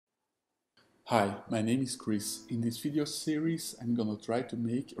Hi, my name is Chris. In this video series I'm gonna try to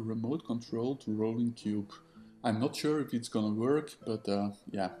make a remote controlled rolling cube. I'm not sure if it's gonna work, but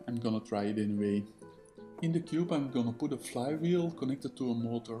yeah, I'm gonna try it anyway. In the cube I'm gonna put a flywheel connected to a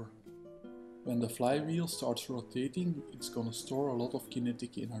motor. When the flywheel starts rotating, it's gonna store a lot of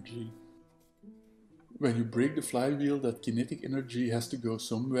kinetic energy. When you break the flywheel, that kinetic energy has to go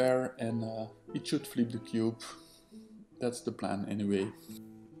somewhere and it should flip the cube. That's the plan anyway.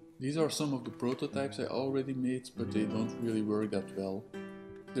 These are some of the prototypes I already made, but they don't really work that well.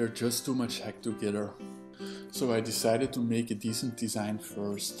 They're just too much hacked together. So I decided to make a decent design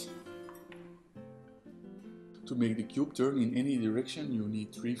first. To make the cube turn in any direction you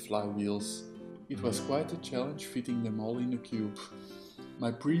need 3 flywheels. It was quite a challenge fitting them all in the cube.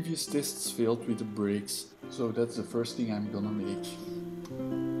 My previous tests failed with the brakes, so that's the first thing I'm gonna make.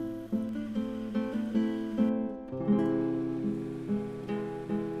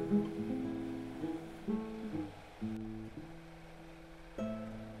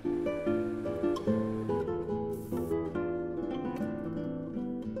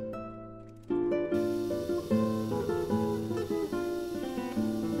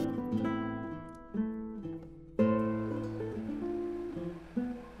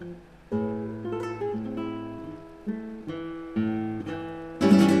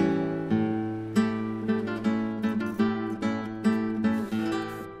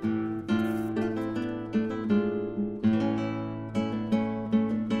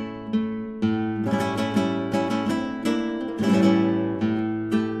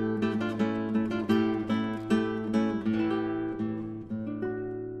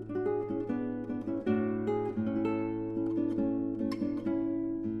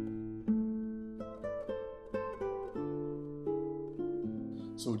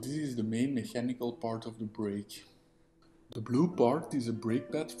 So this is the main mechanical part of the brake. The blue part is a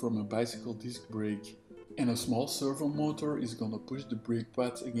brake pad from a bicycle disc brake, and a small servo motor is gonna push the brake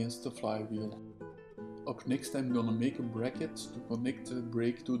pad against the flywheel. Up next I'm gonna make a bracket to connect the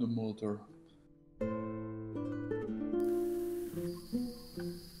brake to the motor.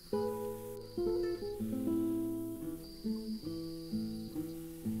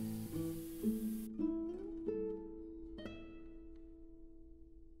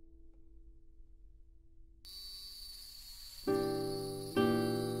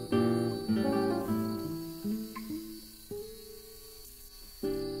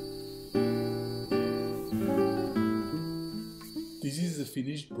 This is the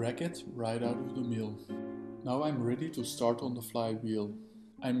finished bracket right out of the mill. Now I'm ready to start on the flywheel.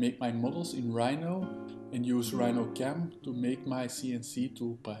 I make my models in Rhino and use Rhino Cam to make my CNC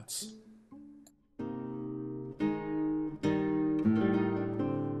tool pads.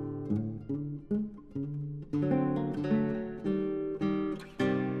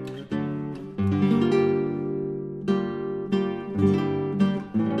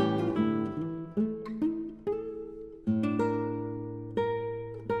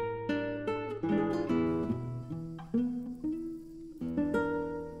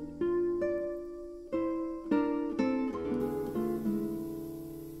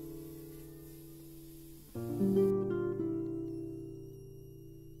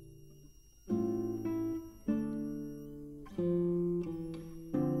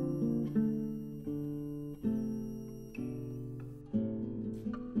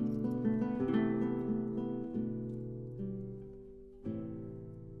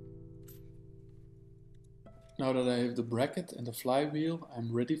 Now that I have the bracket and the flywheel,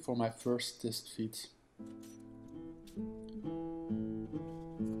 I'm ready for my first test fit.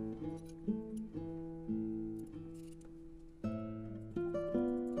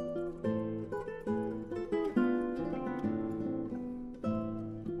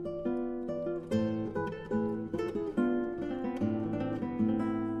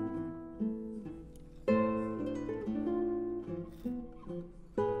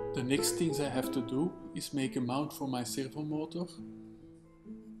 The next things I have to do is make a mount for my servo motor,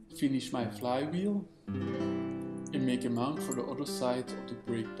 finish my flywheel, and make a mount for the other side of the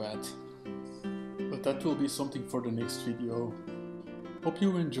brake pad. But that will be something for the next video. Hope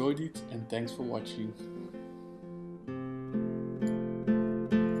you enjoyed it and thanks for watching.